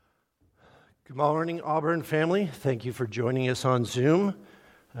Good morning, Auburn family. Thank you for joining us on Zoom.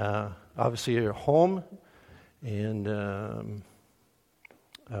 Obviously, you're home, and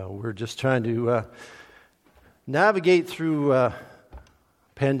we're just trying to navigate through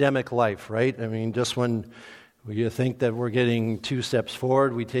pandemic life, right? I mean, just when you think that we're getting 2 steps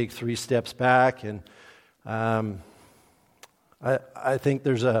forward, we take 3 steps back, and I think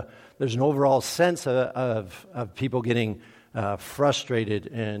there's an overall sense of people getting frustrated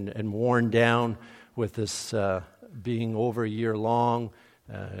and worn down with this being over a year long,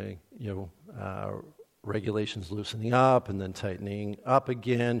 regulations loosening up and then tightening up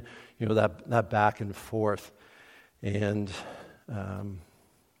again, that back and forth. And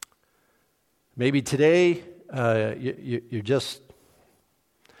maybe today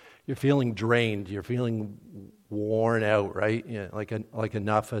you're feeling drained, you're feeling worn out, right? Like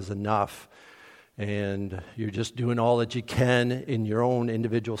enough is enough. And you're just doing all that you can in your own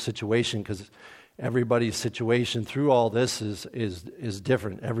individual situation, because everybody's situation through all this is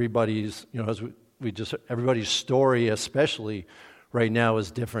different. Everybody's, everybody's story, especially right now, is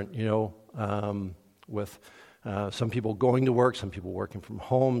different. With some people going to work, some people working from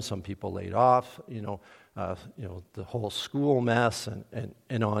home, some people laid off. The whole school mess,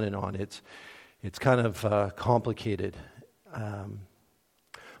 and on and on. It's kind of complicated.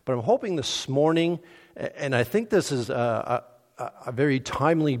 But I'm hoping this morning, and I think this is a very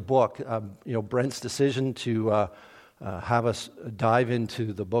timely book, Brent's decision to have us dive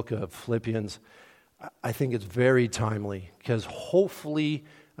into the book of Philippians. I think it's very timely, because hopefully,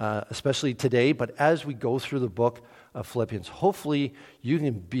 especially today, but as we go through the book of Philippians, hopefully you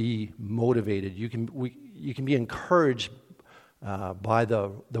can be motivated. You can be encouraged by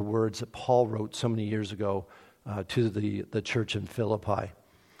the words that Paul wrote so many years ago to the church in Philippi.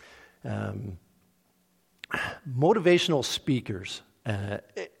 Motivational speakers,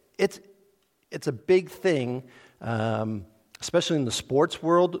 it's a big thing, especially in the sports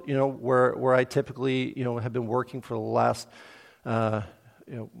world, where I typically, have been working for the last, 20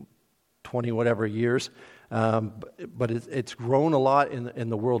 whatever years. But it's grown a lot in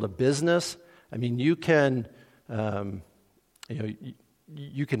the world of business. I mean, you can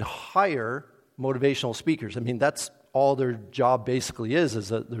hire motivational speakers. I mean, that's all their job basically is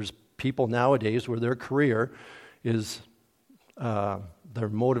that there's people nowadays where their career is they're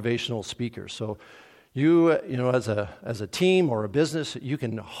motivational speakers. So you as a team or a business, you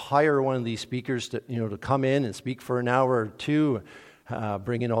can hire one of these speakers to come in and speak for an hour or two,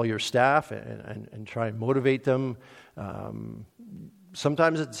 bring in all your staff and try and motivate them.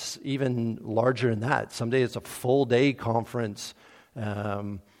 Sometimes it's even larger than that. Some days it's a full day conference.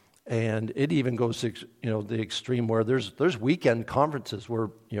 And it even goes to the extreme where there's weekend conferences where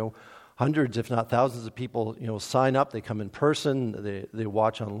hundreds, if not thousands, of people sign up. They come in person, they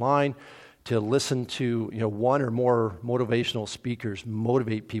watch online to listen to one or more motivational speakers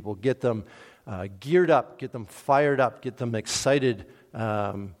motivate people, get them geared up, get them fired up, get them excited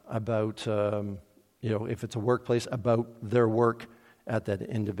about if it's a workplace, about their work at that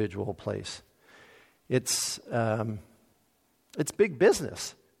individual place. It's big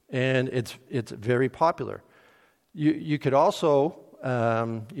business. And it's very popular. You could also,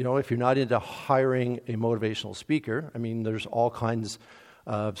 if you're not into hiring a motivational speaker, I mean, there's all kinds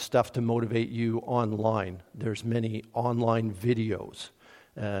of stuff to motivate you online. There's many online videos.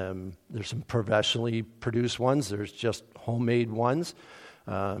 There's some professionally produced ones. There's just homemade ones.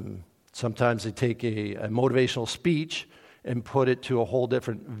 Sometimes they take a motivational speech and put it to a whole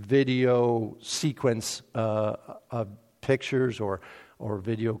different video sequence of pictures or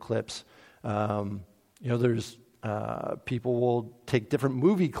video clips. There's people will take different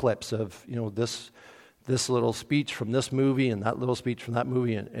movie clips of this little speech from this movie and that little speech from that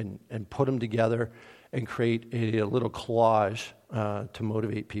movie and put them together and create a little collage to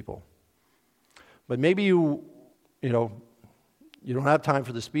motivate people. But maybe you don't have time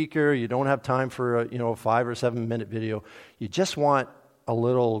for the speaker. You don't have time for a 5 or 7 minute video. You just want a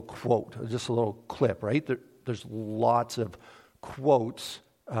little quote, just a little clip, right? There's lots of quotes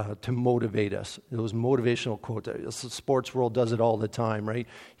to motivate us. Those motivational quotes. The sports world does it all the time, right?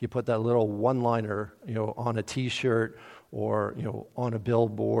 You put that little one-liner, on a T-shirt or on a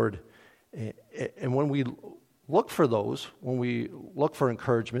billboard. And when we look for those, when we look for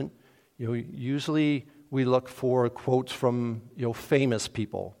encouragement, usually we look for quotes from famous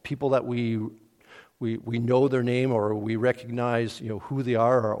people that we know their name or we recognize who they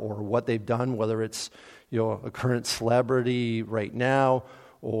are or what they've done, whether it's a current celebrity right now,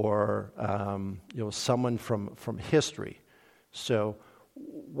 or someone from history. So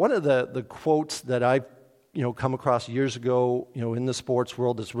one of the quotes that I come across years ago, in the sports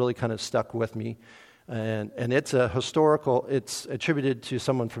world that's really kind of stuck with me. And it's it's attributed to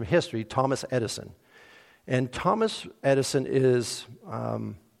someone from history, Thomas Edison. And Thomas Edison is,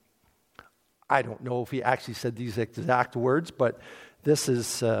 I don't know if he actually said these exact words, but this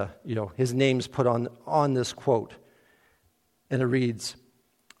is, his name's put on this quote. And it reads,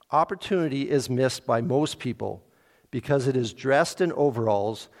 "Opportunity is missed by most people because it is dressed in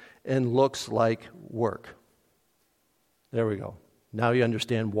overalls and looks like work." There we go. Now you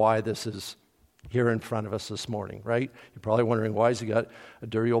understand why this is here in front of us this morning, right? You're probably wondering, why has he got a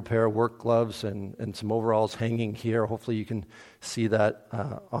dirty old pair of work gloves and some overalls hanging here? Hopefully you can see that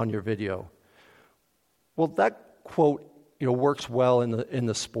on your video. Well, that quote, works well in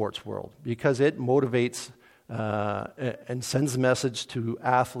the sports world because it motivates and sends a message to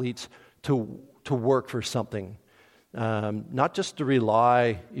athletes to work for something. Not just to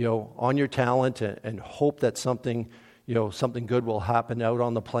rely, on your talent and hope that something good will happen out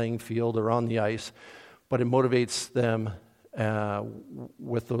on the playing field or on the ice, but it motivates them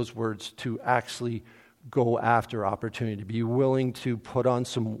with those words to actually go after opportunity, to be willing to put on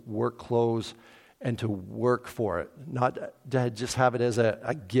some work clothes and to work for it, not to just have it as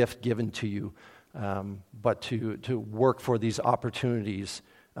a gift given to you, but to work for these opportunities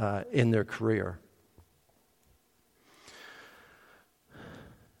in their career.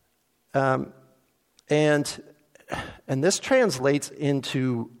 And this translates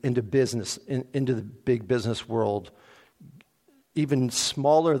into business, into the big business world. Even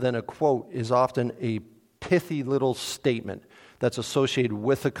smaller than a quote is often a pithy little statement that's associated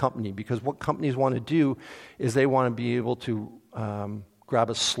with a company, because what companies want to do is they want to be able to grab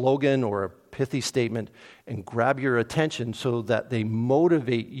a slogan or a pithy statement and grab your attention so that they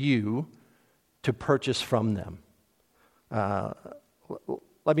motivate you to purchase from them.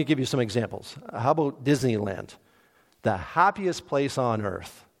 Let me give you some examples. How about Disneyland? The happiest place on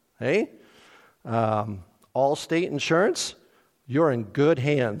earth, hey? Allstate Insurance, you're in good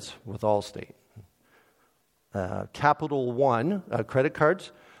hands with Allstate. Capital One credit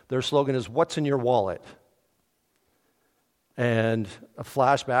cards, their slogan is, "What's in your wallet?" And a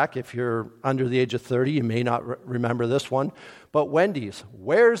flashback, if you're under the age of 30, you may not remember this one, but Wendy's,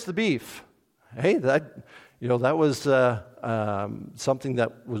 "Where's the beef?" Hey, that was something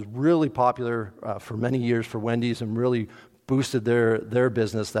that was really popular for many years for Wendy's and really boosted their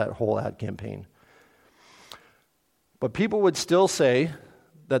business, that whole ad campaign. But people would still say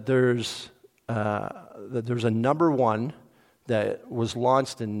that there's a number one that was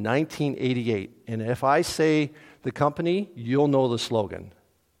launched in 1988. And if I say the company, you'll know the slogan.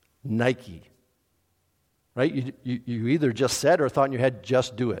 Nike. Right? You either just said or thought in your head,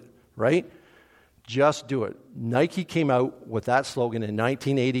 "Just do it." Right? Just do it. Nike came out with that slogan in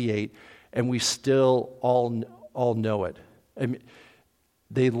 1988, and we still all know it. I mean,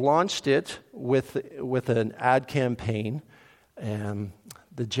 they launched it with an ad campaign, and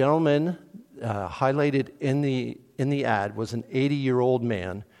the gentleman highlighted in the ad was an 80-year-old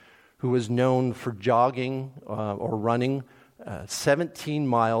man who was known for jogging or running 17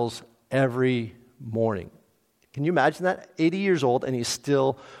 miles every morning. Can you imagine that? 80 years old, and he's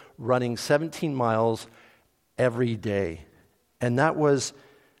still running 17 miles every day. And that was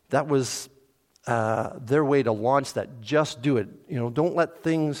their way to launch that. Just do it. Don't let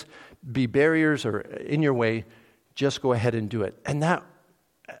things be barriers or in your way. Just go ahead and do it. And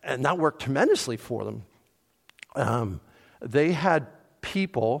that worked tremendously for them. They had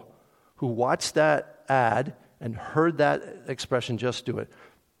people who watched that ad and heard that expression, "Just do it."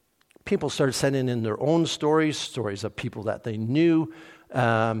 People started sending in their own stories of people that they knew,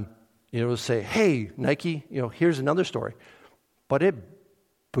 say, "Hey, Nike, here's another story." But it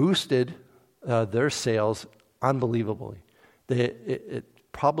boosted their sales unbelievably.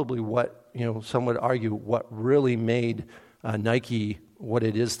 It probably some would argue what really made Nike what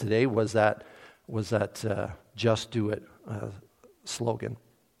it is today was that "Just do it" slogan.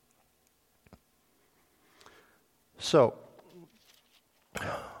 So,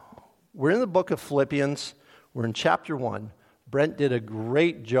 we're in the book of Philippians. We're in chapter 1. Brent did a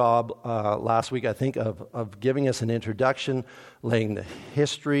great job last week, I think, of giving us an introduction, laying the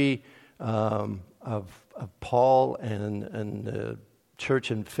history of Paul and the church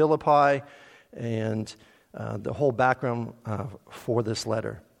in Philippi, and the whole background for this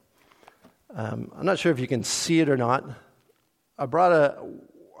letter. I'm not sure if you can see it or not. I've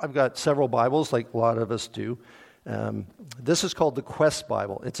got several Bibles, like a lot of us do. This is called the Quest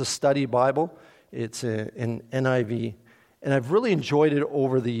Bible. It's a study Bible. It's an NIV. And I've really enjoyed it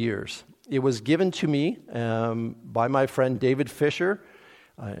over the years. It was given to me by my friend David Fisher.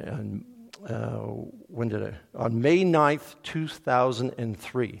 on May 9th,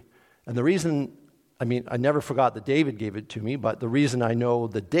 2003. And the reason, I never forgot that David gave it to me, but the reason I know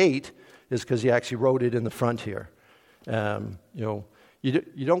the date is because he actually wrote it in the front here. You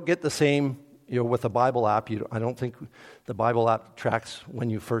don't get the same, with the Bible app. I don't think the Bible app tracks when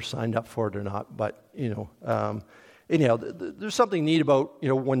you first signed up for it or not, but, anyhow, there's something neat about,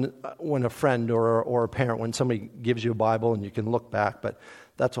 when a friend or a parent, when somebody gives you a Bible and you can look back, but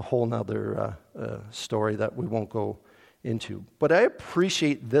that's a whole nother story that we won't go into. But I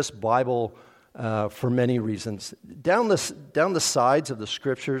appreciate this Bible for many reasons. Down the sides of the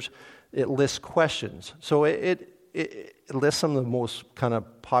Scriptures, it lists questions. So it lists some of the most kind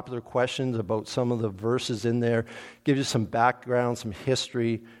of popular questions about some of the verses in there, gives you some background, some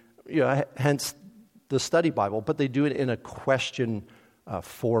history, hence the study Bible, but they do it in a question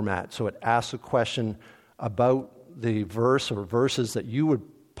format. So it asks a question about the verse or verses that you would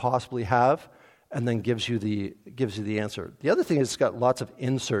possibly have, and then gives you the answer. The other thing is it's got lots of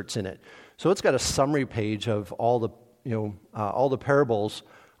inserts in it. So it's got a summary page of all the parables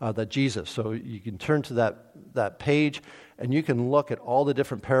that Jesus. So you can turn to that page, and you can look at all the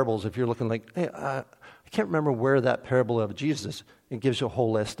different parables. If you're looking like, hey, I can't remember where that parable of Jesus is, it gives you a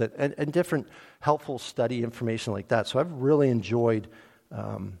whole list and different helpful study information like that. So I've really enjoyed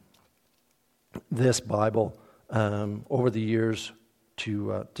this Bible over the years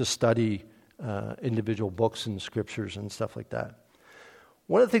to study individual books and scriptures and stuff like that.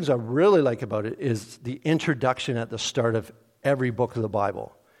 One of the things I really like about it is the introduction at the start of every book of the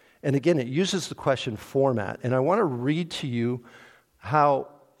Bible. And again, it uses the question format. And I want to read to you how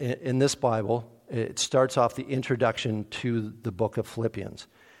in this Bible, it starts off the introduction to the book of Philippians.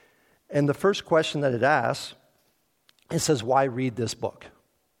 And the first question that it asks, it says, why read this book?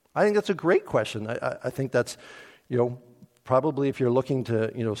 I think that's a great question. I think that's, probably if you're looking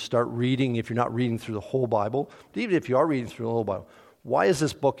to, start reading, if you're not reading through the whole Bible, but even if you are reading through the whole Bible, why is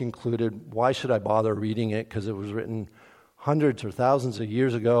this book included? Why should I bother reading it? Because it was written hundreds or thousands of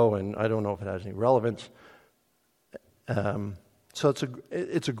years ago, and I don't know if it has any relevance. So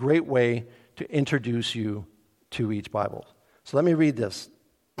it's a great way to introduce you to each Bible. So let me read this.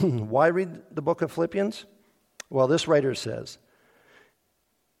 Why read the book of Philippians? Well, this writer says,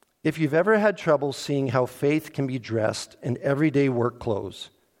 if you've ever had trouble seeing how faith can be dressed in everyday work clothes,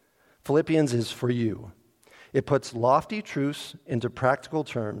 Philippians is for you. It puts lofty truths into practical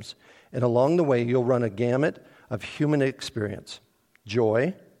terms, and along the way you'll run a gamut of human experience: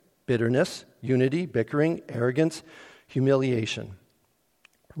 joy, bitterness, unity, bickering, arrogance, humiliation.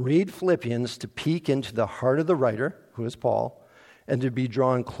 Read Philippians to peek into the heart of the writer, who is Paul, and to be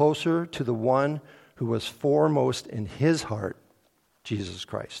drawn closer to the one who was foremost in his heart, Jesus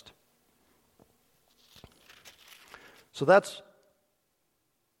Christ. So that's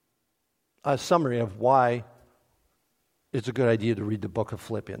a summary of why it's a good idea to read the book of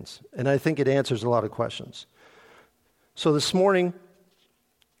Philippians. And I think it answers a lot of questions. So this morning,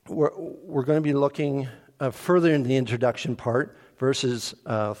 we're going to be looking further in the introduction part, verses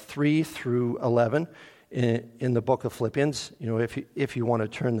 3 through 11 in the book of Philippians, if you want to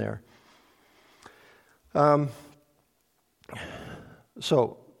turn there.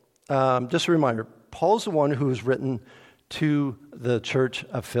 Just a reminder, Paul's the one who has written to the church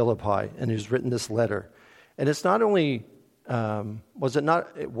of Philippi, and who's written this letter. And it's not only,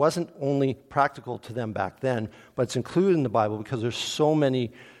 it wasn't only practical to them back then, but it's included in the Bible because there's so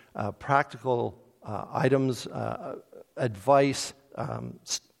many practical items, advice,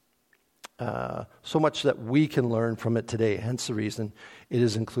 so much that we can learn from it today, hence the reason it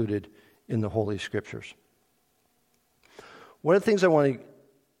is included in the Holy Scriptures. One of the things I want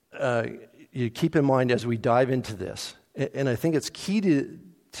you to keep in mind as we dive into this, and I think it's key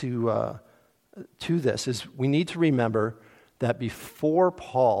to this, is we need to remember that before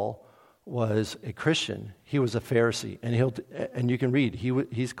Paul was a Christian, he was a Pharisee, and you can read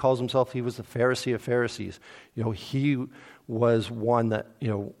he calls himself, he was the Pharisee of Pharisees. He was one that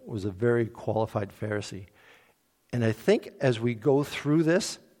was a very qualified Pharisee. And I think as we go through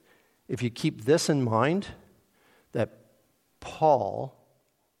this, if you keep this in mind, that Paul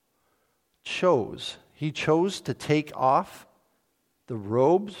chose to take off the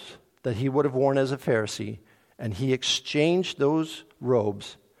robes that he would have worn as a Pharisee, and he exchanged those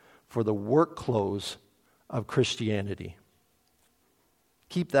robes for the work clothes of Christianity.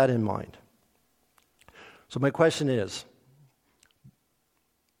 Keep that in mind. So my question is,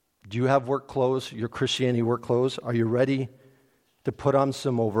 do you have work clothes, your Christianity work clothes? Are you ready to put on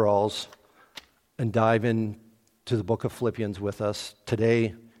some overalls and dive into the book of Philippians with us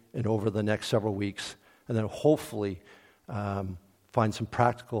today and over the next several weeks, and then hopefully find some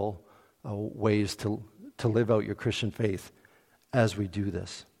practical ways to live out your Christian faith as we do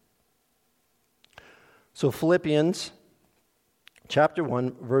this. So Philippians chapter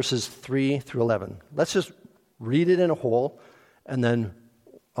 1, verses 3 through 11. Let's just read it in a whole, and then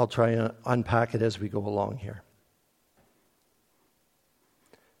I'll try and unpack it as we go along here.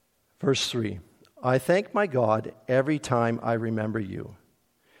 Verse 3, I thank my God every time I remember you.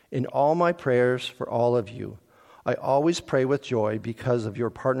 In all my prayers for all of you, I always pray with joy because of your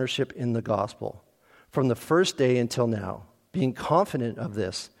partnership in the gospel, from the first day until now, being confident of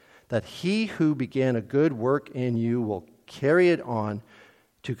this, that he who began a good work in you will carry it on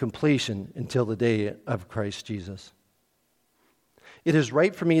to completion until the day of Christ Jesus. It is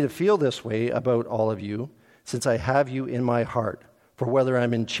right for me to feel this way about all of you, since I have you in my heart. For whether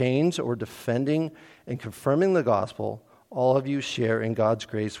I'm in chains or defending and confirming the gospel, all of you share in God's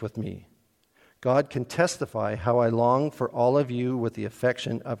grace with me. God can testify how I long for all of you with the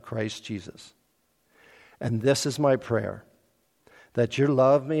affection of Christ Jesus. And this is my prayer, that your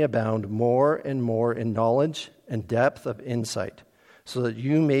love may abound more and more in knowledge and depth of insight, so that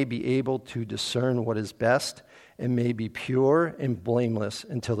you may be able to discern what is best and may be pure and blameless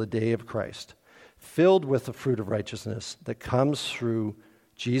until the day of Christ, filled with the fruit of righteousness that comes through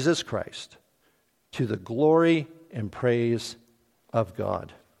Jesus Christ, to the glory and praise of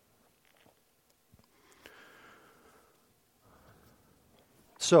God.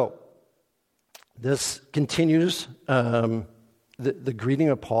 So, this continues the greeting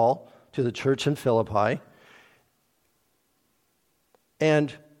of Paul to the church in Philippi.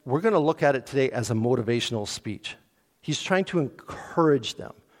 And we're going to look at it today as a motivational speech. He's trying to encourage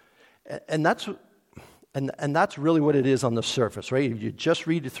them. And that's really what it is on the surface, right? If you just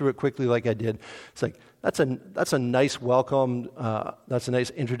read through it quickly like I did, it's like, that's a nice welcome. That's a nice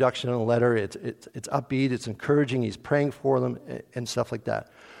introduction in a letter. It's upbeat. It's encouraging. He's praying for them and stuff like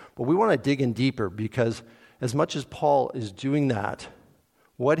that. But we want to dig in deeper, because as much as Paul is doing that,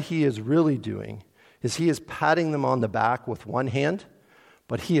 what he is really doing is he is patting them on the back with one hand,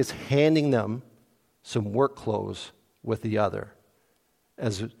 but he is handing them some work clothes with the other.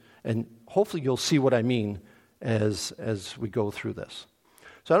 And hopefully you'll see what I mean as we go through this.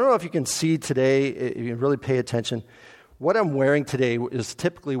 So I don't know if you can see today, if you really pay attention. What I'm wearing today is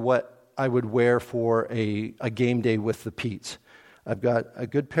typically what I would wear for a game day with the Petes. I've got a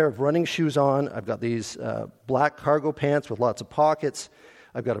good pair of running shoes on. I've got these black cargo pants with lots of pockets.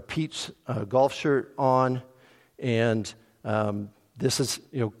 I've got a Pete's golf shirt on, and this is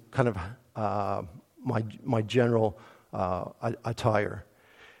kind of my general attire.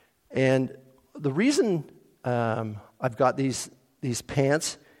 And the reason I've got these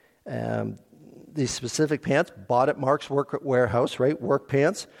pants, these specific pants, bought at Mark's Work Warehouse, right? Work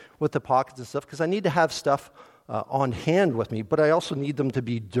pants with the pockets and stuff, because I need to have stuff on hand with me, but I also need them to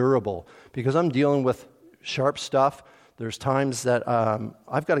be durable, because I'm dealing with sharp stuff. There's times that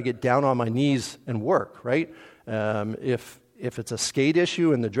I've got to get down on my knees and work, right? If it's a skate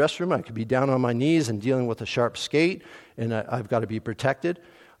issue in the dressing room, I could be down on my knees and dealing with a sharp skate, and I've got to be protected.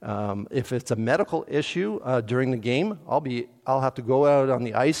 If it's a medical issue during the game, I'll have to go out on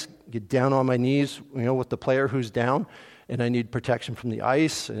the ice, get down on my knees, with the player who's down, and I need protection from the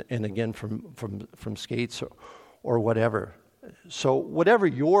ice, and again from skates or whatever. So whatever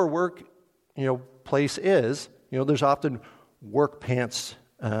your work place is, there's often work pants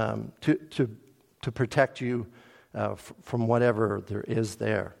to protect you from whatever there is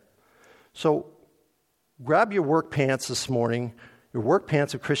there. So grab your work pants this morning, your work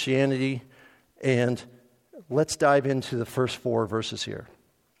pants of Christianity, and let's dive into the first 4 verses here.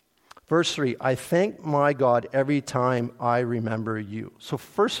 Verse 3, I thank my God every time I remember you. So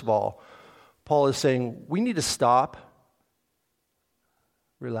first of all, Paul is saying we need to stop,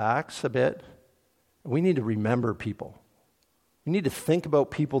 relax a bit. We need to remember people. We need to think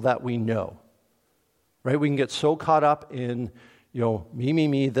about people that we know, right? We can get so caught up in,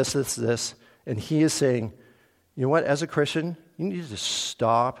 me, this. And he is saying, you know what, as a Christian, you need to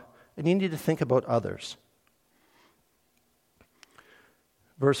stop and you need to think about others.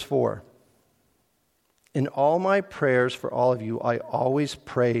 Verse 4, in all my prayers for all of you, I always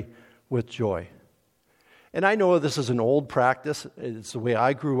pray with joy. And I know this is an old practice. It's the way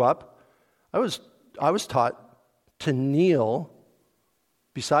I grew up. I was taught to kneel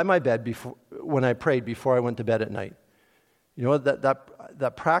beside my bed when I prayed before I went to bed at night.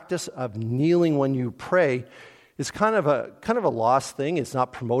 That practice of kneeling when you pray is kind of a lost thing. It's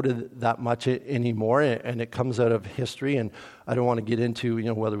not promoted that much anymore, and it comes out of history. And I don't want to get into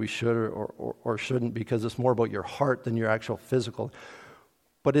whether we should or shouldn't, because it's more about your heart than your actual physical.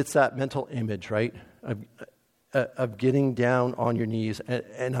 But it's that mental image, right, of getting down on your knees.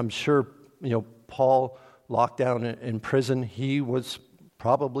 And I'm sure Paul locked down in prison, he was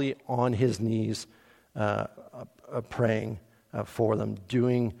probably on his knees praying for them,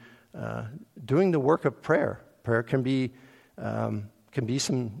 doing the work of prayer. Prayer can be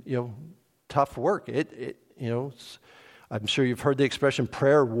some tough work. I'm sure you've heard the expression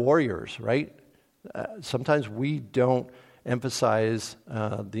prayer warriors, right? Sometimes we don't emphasize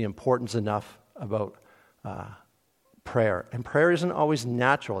the importance enough about prayer. And prayer isn't always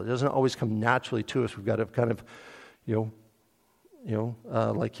natural. It doesn't always come naturally to us. We've got to kind of,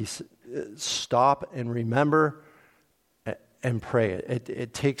 like he said, stop and remember and pray.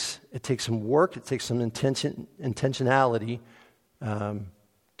 It takes some work. It takes some intentionality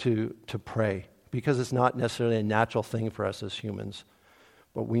to pray, because it's not necessarily a natural thing for us as humans,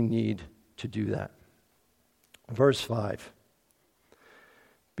 but we need to do that. Verse 5.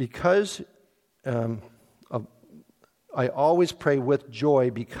 Because I always pray with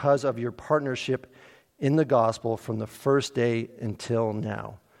joy because of your partnership in the gospel from the first day until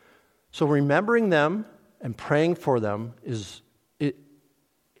now. So remembering them and praying for them is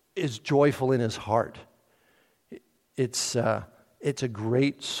joyful in his heart. It's a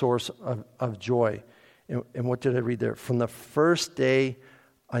great source of joy. And what did I read there? From the first day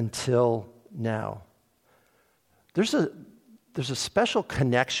until now. There's a special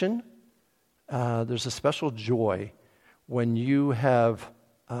connection. There's a special joy when you have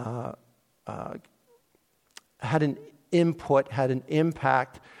had an input, had an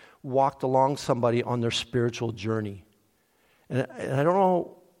impact, walked along somebody on their spiritual journey. And I don't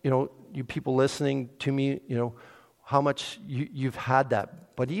know, you people listening to me, how much you've had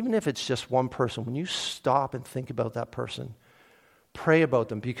that. But even if it's just one person, when you stop and think about that person, pray about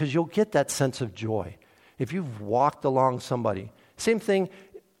them, because you'll get that sense of joy. If you've walked along somebody. Same thing,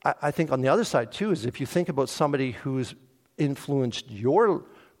 I think on the other side too, is if you think about somebody who's influenced your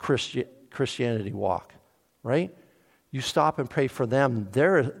Christianity walk, right? You stop and pray for them.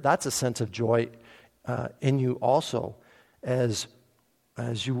 That's a sense of joy in you also, as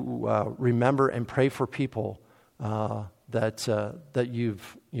you remember and pray for people that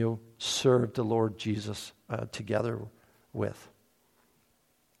you've served the Lord Jesus together with.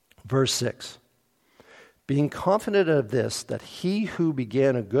 Verse 6. Being confident of this, that he who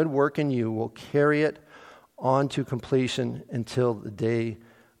began a good work in you will carry it on to completion until the day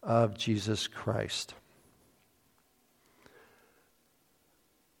of Jesus Christ.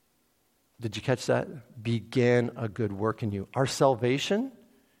 Did you catch that? Began a good work in you. Our salvation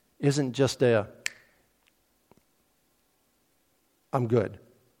isn't just I'm good,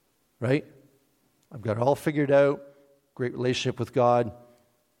 right? I've got it all figured out, great relationship with God,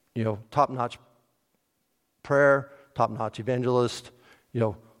 top-notch prayer, top-notch evangelist,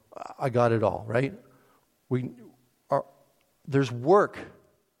 I got it all, right? There's work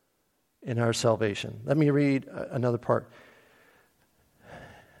in our salvation. Let me read another part.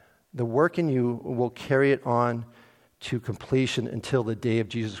 The work in you will carry it on to completion until the day of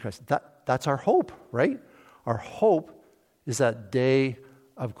Jesus Christ. That's our hope, right? Our hope is that day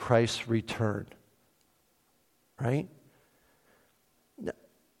of Christ's return, right?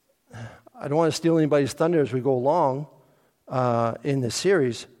 I don't want to steal anybody's thunder as we go along in this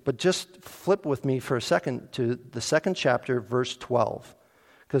series, but just flip with me for a second to the second chapter, verse 12,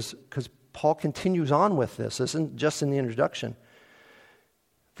 because Paul continues on with this. This isn't just in the introduction.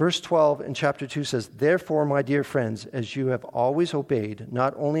 Verse 12 in chapter 2 says, "Therefore, my dear friends, as you have always obeyed,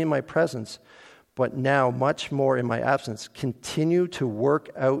 not only in my presence, but now much more in my absence, continue to work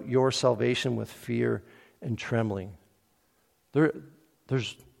out your salvation with fear and trembling."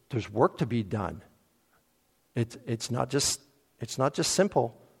 There's work to be done. It's not just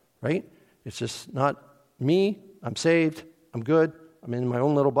simple, right? It's just not me, I'm saved, I'm good, I'm in my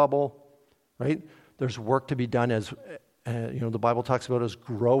own little bubble, right? There's work to be done as the Bible talks about us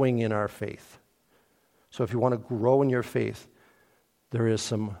growing in our faith. So if you want to grow in your faith, there is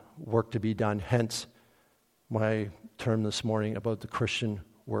some work to be done. Hence my term this morning about the Christian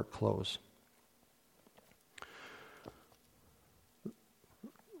work clothes.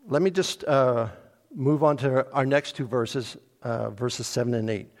 Let me just move on to our next two verses, verses 7 and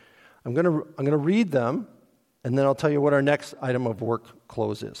 8. I'm going to read them, and then I'll tell you what our next item of work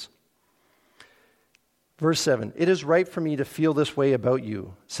clothes is. Verse 7, "It is right for me to feel this way about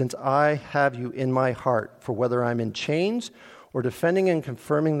you, since I have you in my heart. For whether I'm in chains or defending and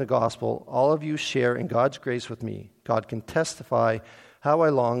confirming the gospel, all of you share in God's grace with me. God can testify how I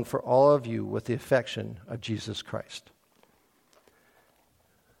long for all of you with the affection of Jesus Christ."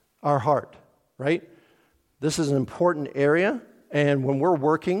 Our heart, right? This is an important area, and when we're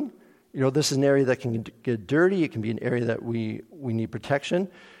working, this is an area that can get dirty. It can be an area that we need protection.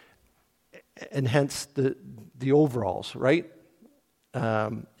 and hence the overalls, right?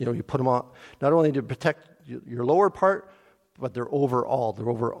 You put them on not only to protect your lower part, but they're over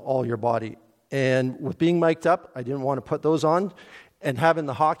all your body. And with being mic'd up, I didn't want to put those on. And having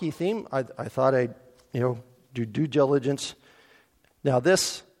the hockey theme, I thought I'd, do due diligence. Now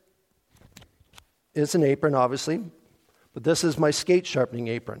this is an apron, obviously, but this is my skate sharpening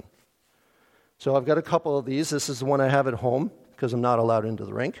apron. So I've got a couple of these. This is the one I have at home because I'm not allowed into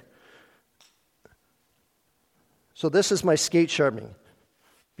the rink. So this is my skate sharpening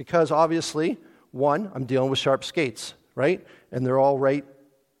because obviously, one, I'm dealing with sharp skates, right? And they're all right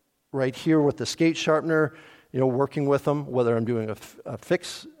here with the skate sharpener, working with them, whether I'm doing a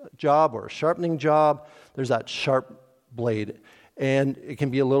fix job or a sharpening job, there's that sharp blade. And it can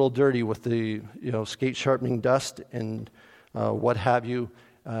be a little dirty with the, skate sharpening dust and what have you.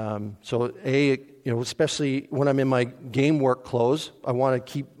 So especially when I'm in my game work clothes, I want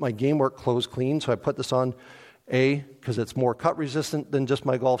to keep my game work clothes clean. So I put this on, because it's more cut resistant than just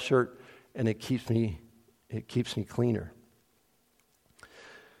my golf shirt, and it keeps me cleaner.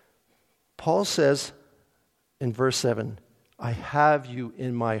 Paul says in verse 7, I have you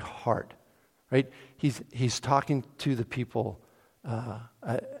in my heart, right? He's talking to the people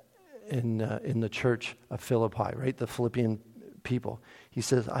in the church of Philippi, right? The Philippian people. He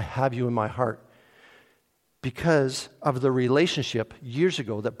says, I have you in my heart because of the relationship years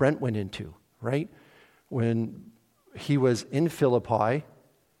ago that Brent went into, right? When he was in Philippi,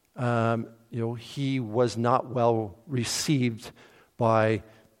 he was not well received by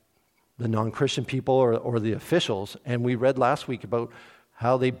the non-Christian people or the officials. And we read last week about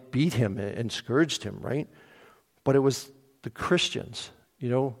how they beat him and scourged him, right? But it was the Christians,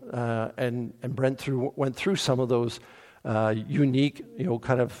 and Brent went through some of those unique,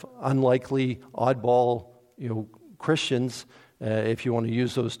 kind of unlikely, oddball, Christians, if you want to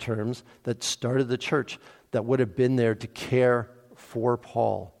use those terms, that started the church, that would have been there to care for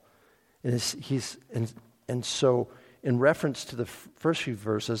Paul. And so in reference to the first few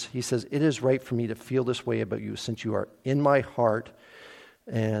verses, he says, it is right for me to feel this way about you since you are in my heart.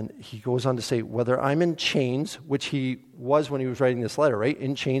 And he goes on to say, whether I'm in chains, which he was when he was writing this letter, right?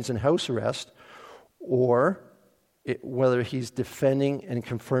 In chains and house arrest, or whether he's defending and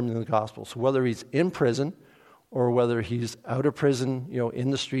confirming the gospel. So whether he's in prison or whether he's out of prison,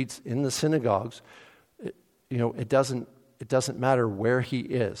 in the streets, in the synagogues, it doesn't matter where he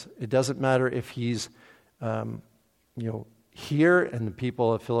is. It doesn't matter if he's, here and the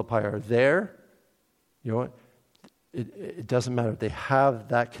people of Philippi are there. It doesn't matter. They have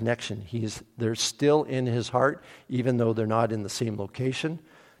that connection. They're still in his heart, even though they're not in the same location.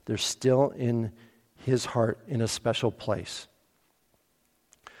 They're still in his heart in a special place.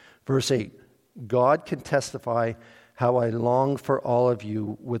 Verse 8, God can testify how I long for all of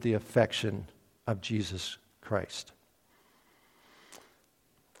you with the affection of Jesus Christ.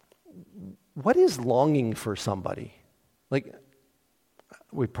 What is longing for somebody? Like,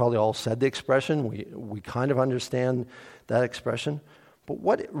 we probably all said the expression. We kind of understand that expression. But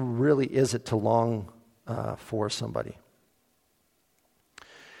what really is it to long for somebody?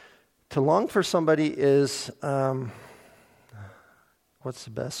 To long for somebody is, what's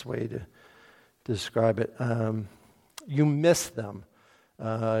the best way to describe it? You miss them.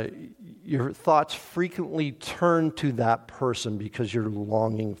 Your thoughts frequently turn to that person because you're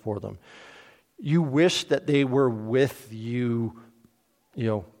longing for them. You wish that they were with you,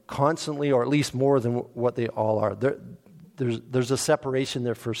 constantly, or at least more than what they all are. There's a separation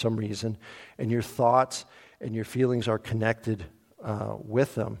there for some reason, and your thoughts and your feelings are connected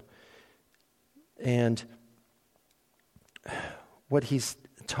with them. And what he's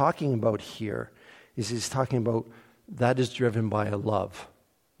talking about here is he's talking about that is driven by a love.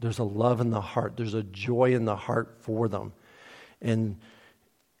 There's a love in the heart. There's a joy in the heart for them. And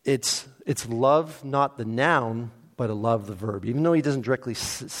it's love, not the noun, but a love, the verb. Even though he doesn't directly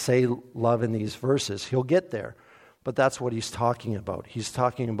say love in these verses, he'll get there. But that's what he's talking about. He's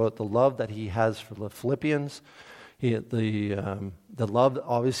talking about the love that he has for the Philippians, the love,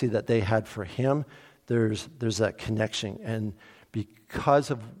 obviously, that they had for him. There's that connection. And because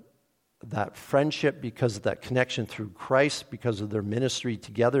of that friendship, because of that connection through Christ, because of their ministry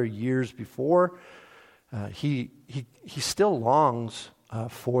together years before, he still longs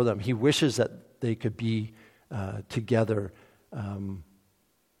for them. He wishes that they could be together.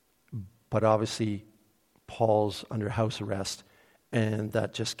 But obviously, Paul's under house arrest, and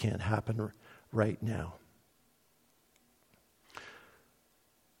that just can't happen right now.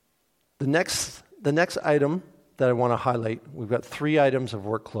 The next item that I want to highlight, we've got 3 items of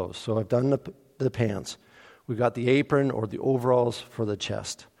work clothes. So I've done the pants. We've got the apron or the overalls for the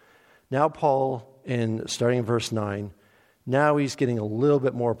chest. Now Paul, starting in verse 9, now he's getting a little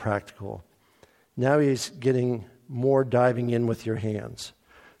bit more practical. Now he's getting more diving in with your hands.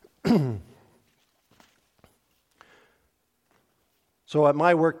 So at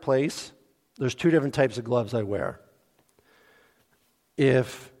my workplace, there's 2 different types of gloves I wear.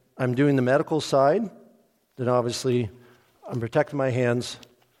 If I'm doing the medical side, then obviously I'm protecting my hands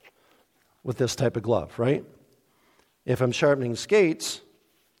with this type of glove, right? If I'm sharpening skates,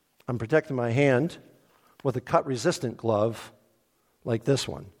 I'm protecting my hand with a cut-resistant glove like this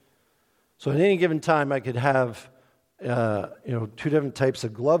one. So at any given time, I could have 2 different types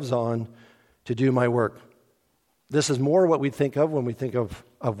of gloves on to do my work. This is more what we think of when we think of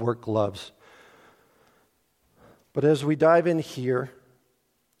work gloves. But as we dive in here,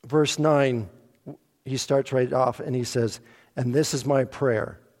 verse 9, he starts right off and he says, "And this is my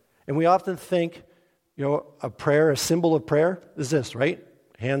prayer." And we often think, a prayer, a symbol of prayer is this, right?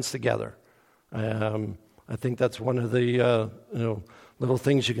 Hands together. I think that's one of the little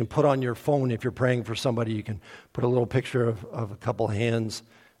things you can put on your phone if you're praying for somebody. You can put a little picture of a couple hands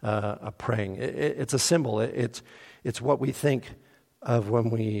praying. It's a symbol. It's what we think of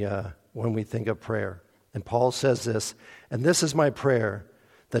when we think of prayer. And Paul says this, "And this is my prayer,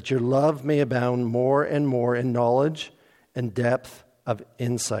 that your love may abound more and more in knowledge and depth of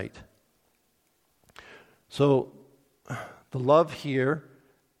insight." So the love here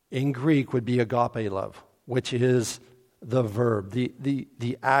in Greek would be agape love, which is the verb,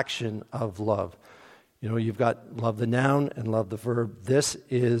 the action of love. You've got love the noun and love the verb. This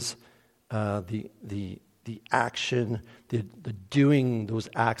is the action, the doing those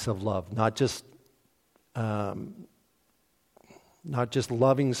acts of love, not just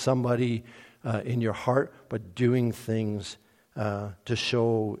loving somebody in your heart, but doing things to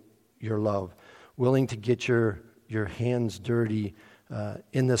show your love. Willing to get your hands dirty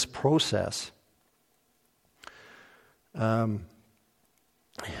in this process.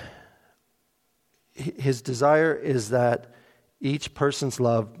 His desire is that each person's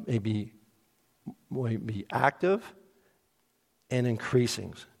love may be active and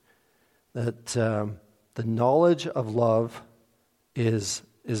increasing. That the knowledge of love is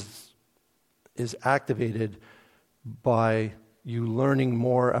activated by you learning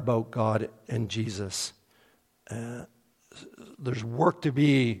more about God and Jesus. There's work to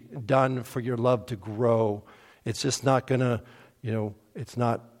be done for your love to grow. It's just not going to, it's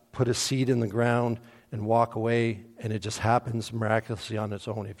not put a seed in the ground and walk away and it just happens miraculously on its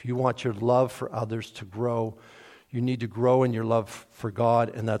own. If you want your love for others to grow, you need to grow in your love for God,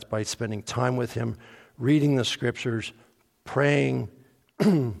 and that's by spending time with Him, reading the Scriptures, praying,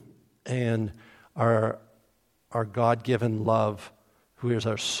 and our God-given love, who is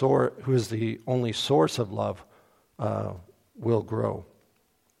the only source of love, will grow.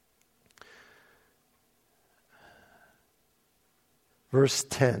 Verse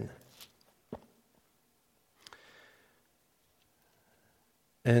 10.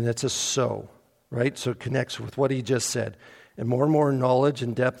 And it's a so, right? So it connects with what he just said. And more knowledge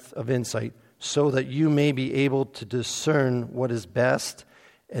and depth of insight, so that you may be able to discern what is best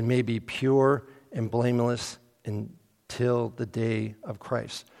and may be pure and blameless until the day of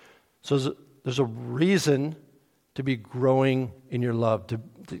Christ. So there's a reason to be growing in your love,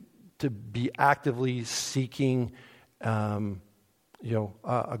 to be actively seeking a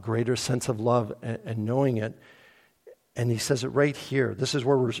greater sense of love and knowing it. And he says it right here. This is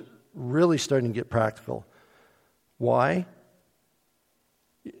where we're really starting to get practical. Why?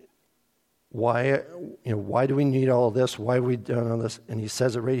 Why do we need all of this? Why are we doing all this? And he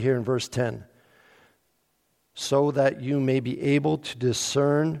says it right here in verse 10. So that you may be able to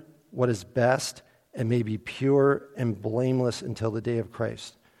discern what is best and may be pure and blameless until the day of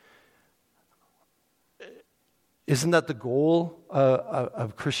Christ. Isn't that the goal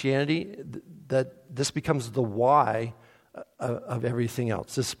of Christianity? That this becomes the why of everything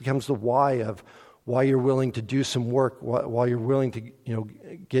else. This becomes the why of why you're willing to do some work, why you're willing to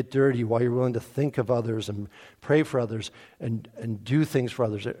get dirty, why you're willing to think of others and pray for others and do things for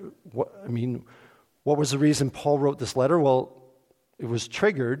others. What was the reason Paul wrote this letter? Well, it was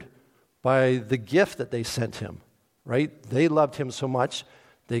triggered by the gift that they sent him, right? They loved him so much,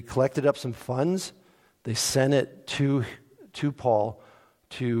 they collected up some funds, they sent it to Paul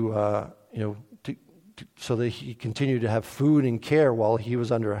so that he continued to have food and care while he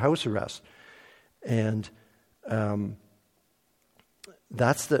was under house arrest. And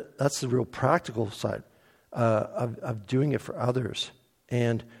that's the real practical side of doing it for others.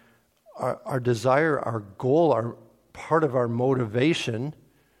 And our desire, our goal, our part of our motivation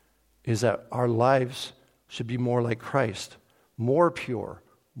is that our lives should be more like Christ, more pure,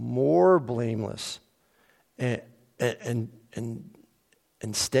 more blameless, and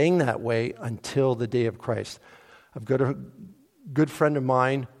staying that way until the day of Christ. I've got a good friend of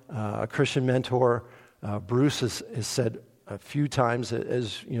mine, a Christian mentor, Bruce, has said a few times,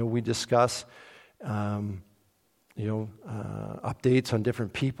 as we discuss, updates on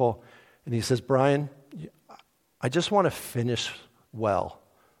different people, and he says, Brian, I just want to finish well.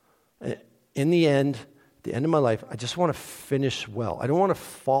 In the end of my life, I just want to finish well. I don't want to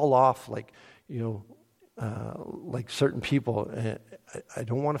fall off like certain people. I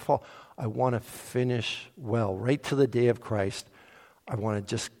don't want to fall. I want to finish well, right to the day of Christ. I want to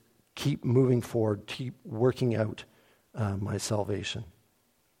just keep moving forward, keep working out my salvation.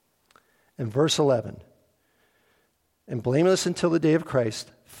 And verse 11, and blameless until the day of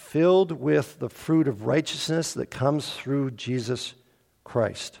Christ, filled with the fruit of righteousness that comes through Jesus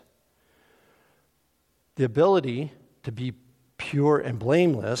Christ. The ability to be pure and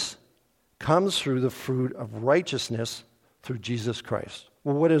blameless comes through the fruit of righteousness through Jesus Christ.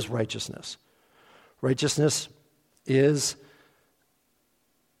 Well, what is righteousness? Righteousness is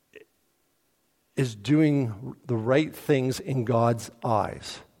doing the right things in God's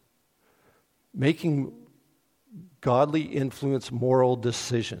eyes, making godly influence moral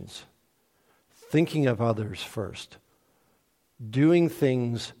decisions, thinking of others first, doing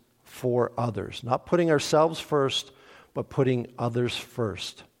things for others, not putting ourselves first, but putting others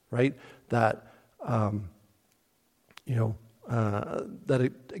first, right? That a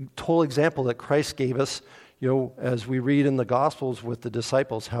total example that Christ gave us, as we read in the Gospels with the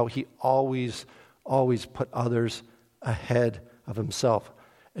disciples, how he always put others ahead of himself.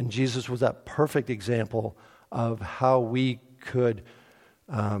 And Jesus was that perfect example of how we could,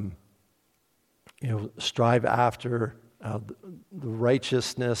 strive after the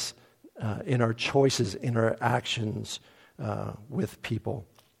righteousness in our choices, in our actions with people.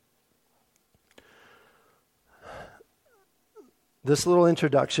 This little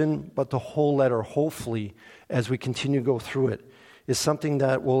introduction, but the whole letter, hopefully, as we continue to go through it, is something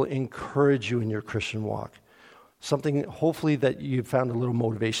that will encourage you in your Christian walk. Something, hopefully, that you found a little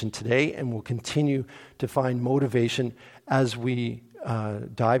motivation today and will continue to find motivation as we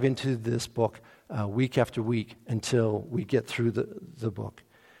dive into this book week after week until we get through the book.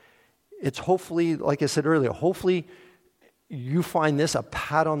 It's hopefully, like I said earlier, hopefully you find this a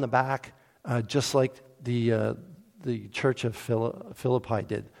pat on the back, just like the church of Philippi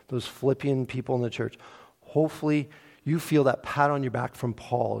did, those Philippian people in the church. Hopefully you feel that pat on your back from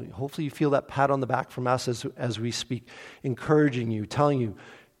Paul. Hopefully you feel that pat on the back from us as we speak, encouraging you, telling you,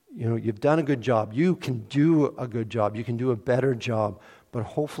 you've done a good job. You can do a good job. You can do a better job. But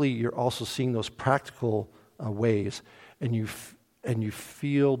hopefully you're also seeing those practical ways, and you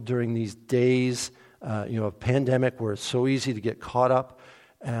feel during these days, of pandemic, where it's so easy to get caught up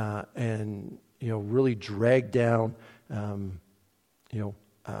and really dragged down,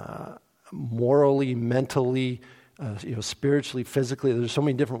 morally, mentally, spiritually, physically. There's so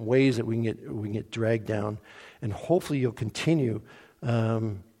many different ways that we can get dragged down, and hopefully you'll continue,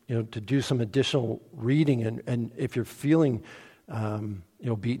 to do some additional reading. And if you're feeling,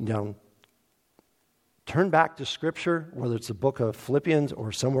 beaten down, turn back to Scripture, whether it's the book of Philippians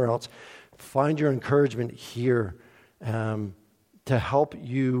or somewhere else. Find your encouragement here to help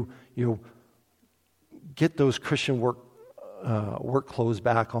you, get those Christian work clothes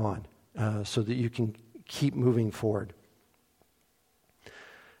back on, so that you can keep moving forward.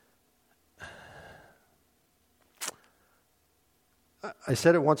 I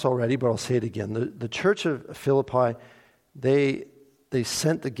said it once already, but I'll say it again. The church of Philippi, they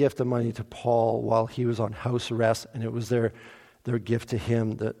sent the gift of money to Paul while he was on house arrest, and it was their gift to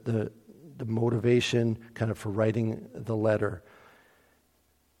him, the motivation kind of for writing the letter.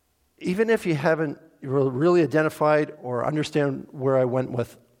 Even if you haven't really identified or understand where I went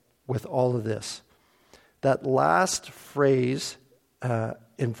with all of this, that last phrase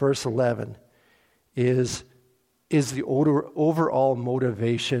in verse 11 is the overall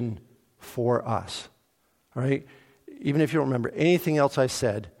motivation for us. All right? Even if you don't remember anything else I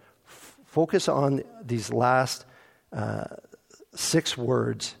said, focus on these last 6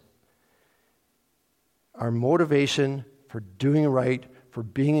 words. Our motivation for doing right, for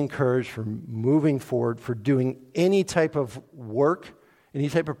being encouraged, for moving forward, for doing any type of work, any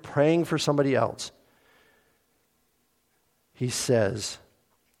type of praying for somebody else. He says,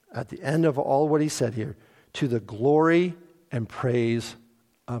 at the end of all what he said here, to the glory and praise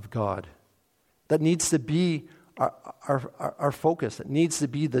of God. That needs to be our focus. It needs to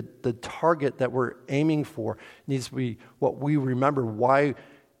be the target that we're aiming for. It needs to be what we remember, why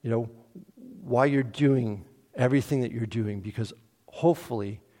you're doing everything that you're doing, because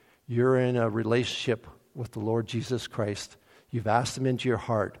hopefully you're in a relationship with the Lord Jesus Christ. You've asked him into your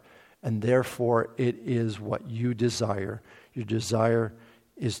heart, and therefore it is what you desire. Your desire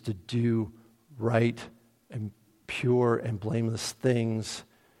is to do right and pure and blameless things,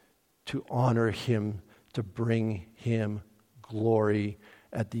 to honor him, to bring him glory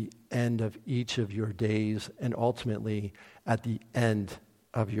at the end of each of your days, and ultimately at the end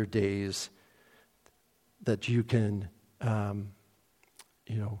of your days, that you can,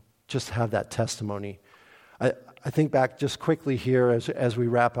 just have that testimony. I think back just quickly here as we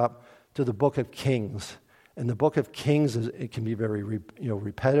wrap up to the book of Kings. And the book of Kings, it can be very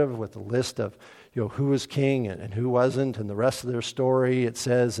repetitive with the list of who was king and who wasn't, and the rest of their story, it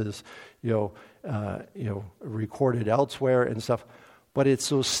says, is recorded elsewhere and stuff. But it's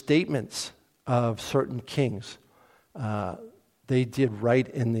those statements of certain kings. They did right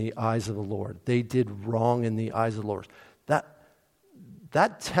in the eyes of the Lord. They did wrong in the eyes of the Lord.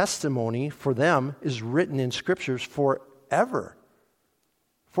 That testimony for them is written in scriptures forever.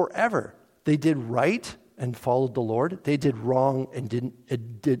 Forever. They did right and followed the Lord. They did wrong and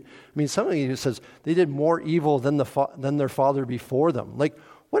didn't. Somebody says they did more evil than their father before them. Like,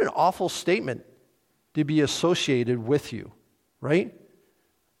 what an awful statement to be associated with you, right?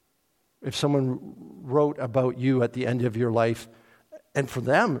 If someone wrote about you at the end of your life, and for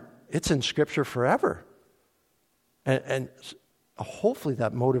them, it's in Scripture forever. And hopefully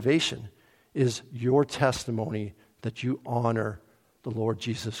that motivation is your testimony that you honor the Lord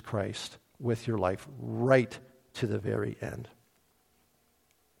Jesus Christ with your life right to the very end.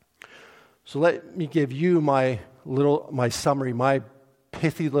 So let me give you my summary, my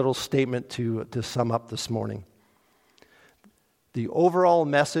pithy little statement to sum up this morning. The overall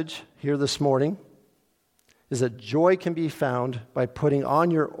message here this morning is that joy can be found by putting on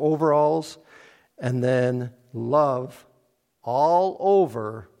your overalls and then love all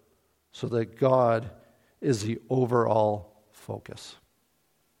over, so that God is the overall focus.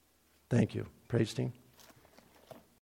 Thank you. Praise team.